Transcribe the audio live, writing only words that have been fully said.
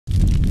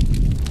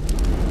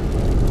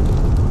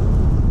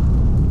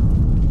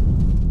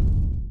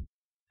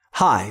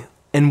Hi,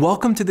 and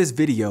welcome to this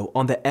video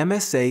on the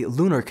MSA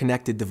LUNAR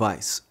Connected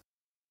Device.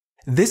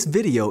 This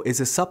video is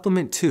a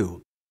supplement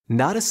to,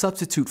 not a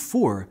substitute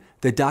for,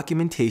 the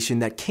documentation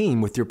that came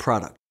with your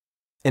product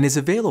and is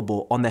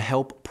available on the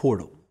Help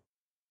portal.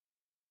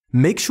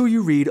 Make sure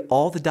you read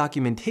all the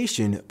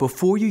documentation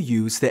before you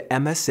use the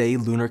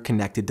MSA LUNAR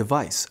Connected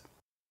Device.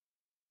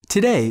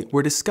 Today,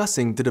 we're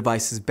discussing the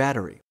device's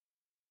battery,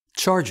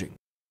 charging,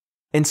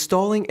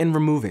 installing and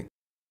removing,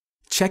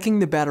 checking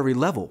the battery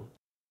level,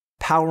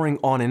 powering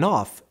on and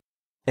off,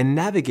 and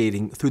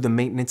navigating through the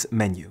maintenance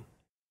menu.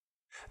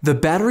 The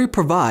battery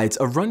provides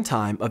a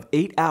runtime of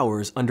 8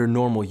 hours under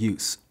normal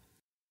use.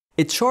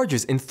 It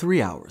charges in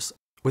 3 hours,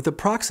 with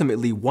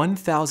approximately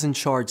 1,000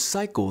 charge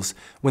cycles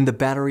when the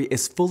battery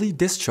is fully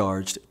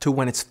discharged to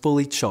when it's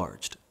fully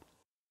charged.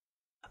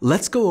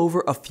 Let's go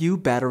over a few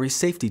battery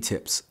safety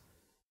tips.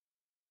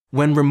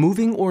 When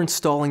removing or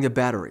installing the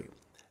battery,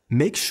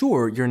 make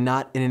sure you're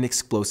not in an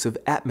explosive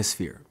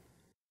atmosphere.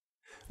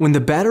 When the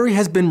battery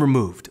has been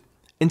removed,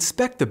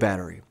 inspect the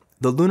battery,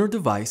 the LUNAR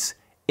device,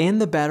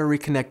 and the battery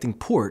connecting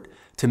port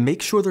to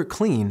make sure they're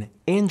clean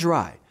and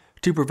dry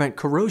to prevent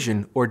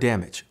corrosion or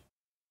damage.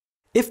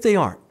 If they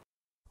aren't,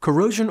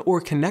 corrosion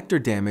or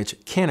connector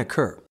damage can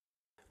occur,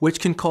 which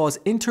can cause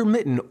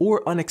intermittent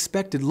or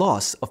unexpected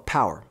loss of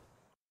power.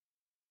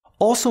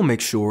 Also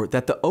make sure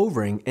that the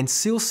O-ring and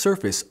seal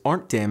surface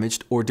aren't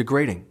damaged or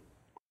degrading.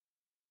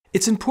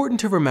 It's important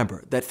to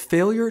remember that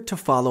failure to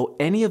follow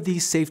any of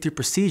these safety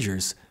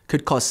procedures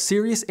could cause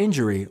serious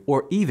injury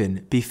or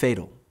even be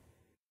fatal.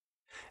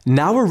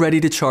 Now we're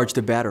ready to charge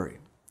the battery.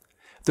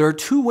 There are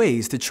 2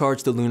 ways to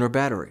charge the LUNAR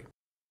battery.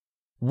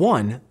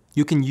 1,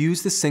 you can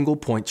use the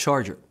single-point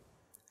charger.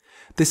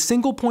 The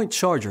single-point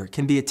charger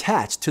can be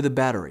attached to the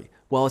battery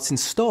while it's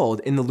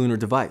installed in the LUNAR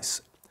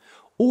device,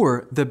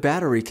 or the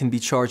battery can be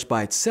charged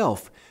by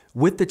itself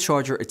with the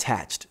charger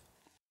attached.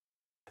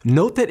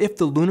 Note that if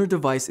the LUNAR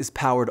device is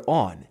powered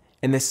on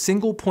and the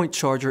single-point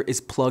charger is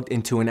plugged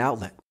into an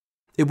outlet,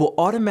 it will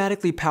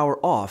automatically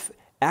power off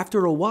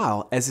after a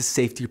while as a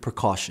safety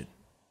precaution.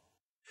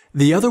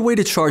 The other way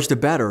to charge the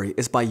battery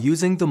is by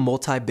using the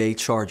multi-bay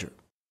charger.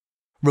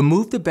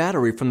 Remove the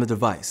battery from the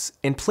device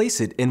and place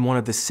it in one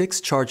of the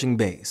 6 charging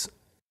bays.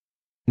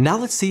 Now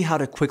let's see how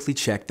to quickly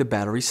check the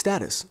battery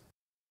status.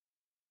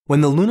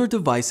 When the LUNAR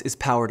device is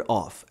powered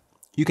off,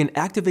 you can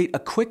activate a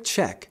quick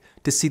check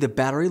to see the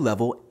battery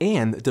level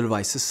and the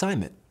device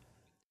assignment.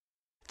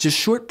 Just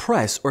short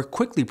press or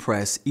quickly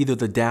press either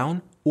the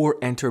down or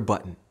enter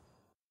button.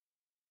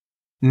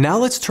 Now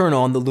let's turn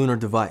on the LUNAR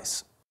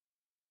device.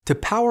 To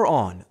power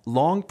on,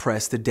 long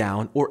press the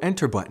down or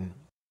enter button.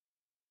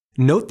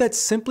 Note that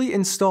simply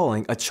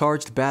installing a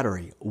charged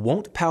battery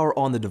won't power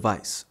on the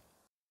device.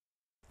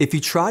 If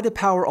you try to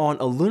power on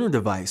a LUNAR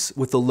device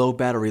with a low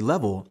battery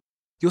level,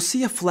 you'll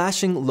see a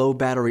flashing low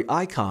battery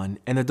icon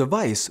and the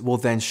device will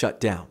then shut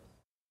down.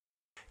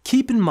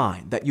 Keep in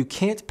mind that you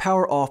can't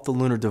power off the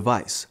LUNAR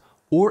device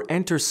or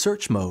enter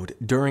search mode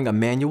during a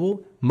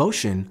manual,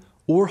 motion,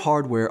 or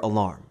hardware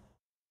alarm.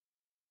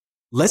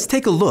 Let's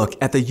take a look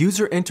at the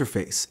user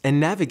interface and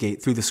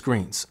navigate through the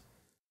screens.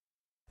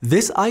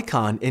 This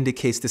icon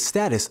indicates the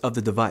status of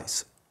the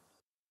device.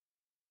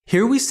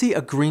 Here we see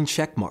a green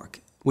check mark,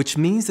 which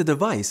means the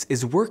device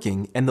is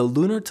working and the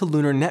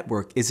LUNAR-to-LUNAR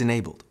network is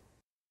enabled.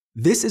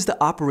 This is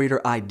the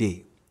operator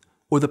ID,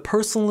 or the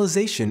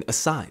personalization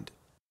assigned.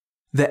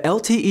 The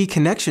LTE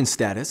connection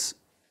status,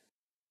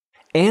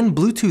 and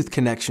Bluetooth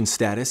connection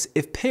status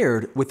if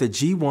paired with a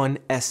G1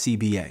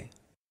 SCBA.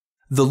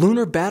 The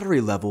LUNAR battery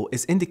level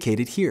is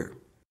indicated here.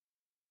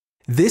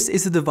 This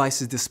is the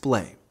device's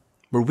display,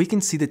 where we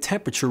can see the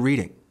temperature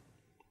reading.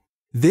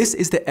 This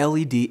is the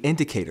LED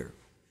indicator.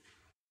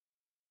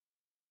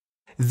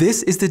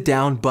 This is the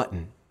down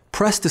button.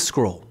 Press to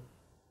scroll.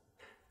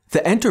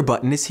 The enter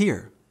button is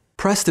here.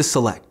 Press to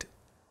select.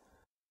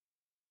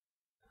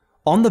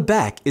 On the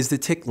back is the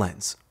tick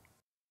lens.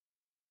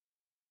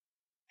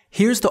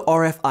 Here's the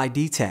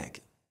RFID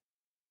tag.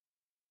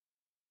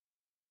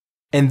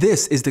 And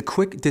this is the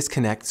quick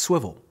disconnect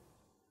swivel.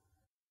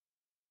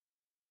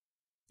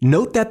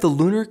 Note that the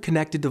LUNAR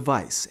Connected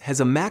Device has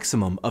a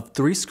maximum of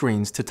 3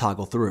 screens to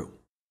toggle through.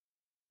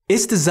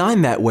 It's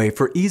designed that way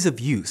for ease of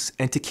use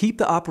and to keep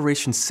the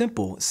operation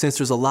simple since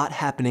there's a lot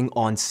happening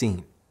on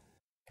scene.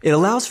 It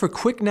allows for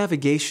quick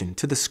navigation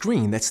to the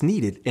screen that's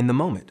needed in the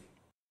moment.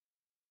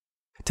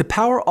 To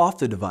power off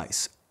the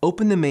device,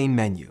 open the main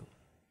menu.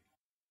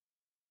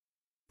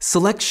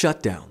 Select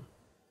Shutdown.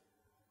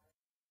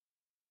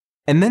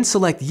 And then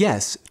select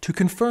Yes to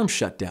confirm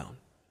shutdown.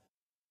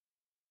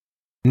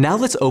 Now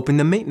let's open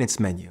the maintenance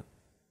menu.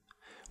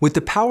 With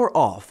the power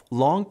off,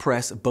 long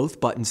press both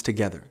buttons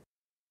together.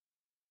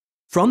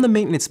 From the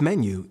maintenance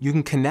menu, you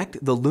can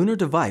connect the LUNAR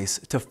device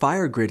to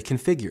FireGrid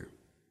Configure.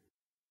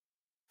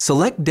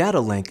 Select Data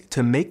Link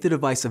to make the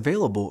device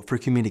available for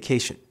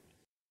communication.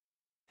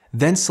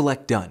 Then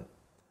select Done.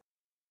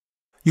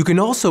 You can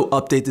also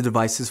update the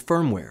device's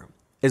firmware,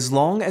 as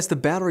long as the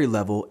battery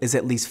level is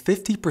at least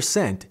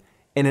 50%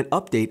 and an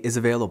update is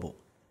available.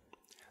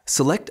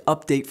 Select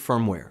Update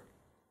Firmware.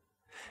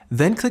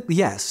 Then click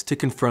Yes to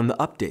confirm the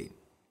update.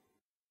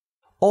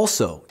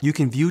 Also, you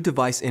can view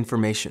device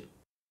information.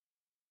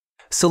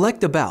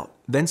 Select About,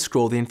 then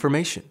scroll the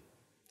information.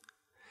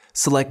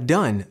 Select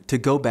Done to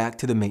go back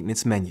to the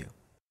maintenance menu.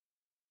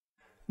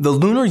 The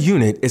LUNAR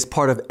unit is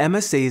part of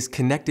MSA's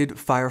Connected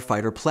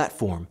Firefighter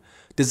platform,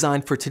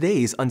 designed for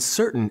today's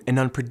uncertain and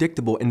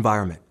unpredictable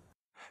environment.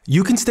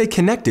 You can stay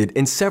connected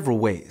in several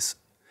ways.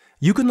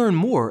 You can learn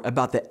more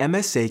about the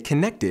MSA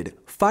Connected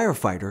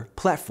Firefighter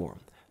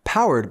platform,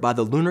 powered by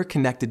the LUNAR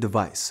Connected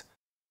Device,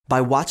 by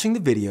watching the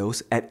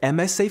videos at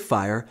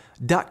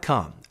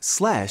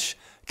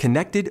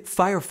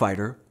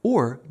msafire.com/connectedfirefighter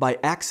or by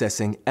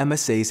accessing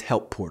MSA's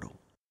Help Portal.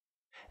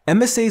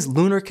 MSA's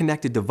LUNAR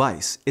Connected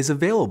Device is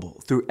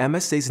available through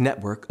MSA's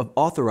network of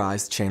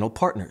authorized channel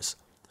partners.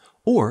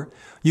 Or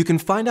you can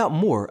find out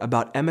more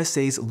about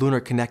MSA's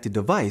LUNAR Connected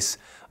Device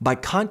by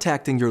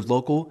contacting your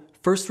local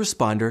first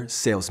responder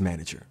sales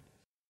manager.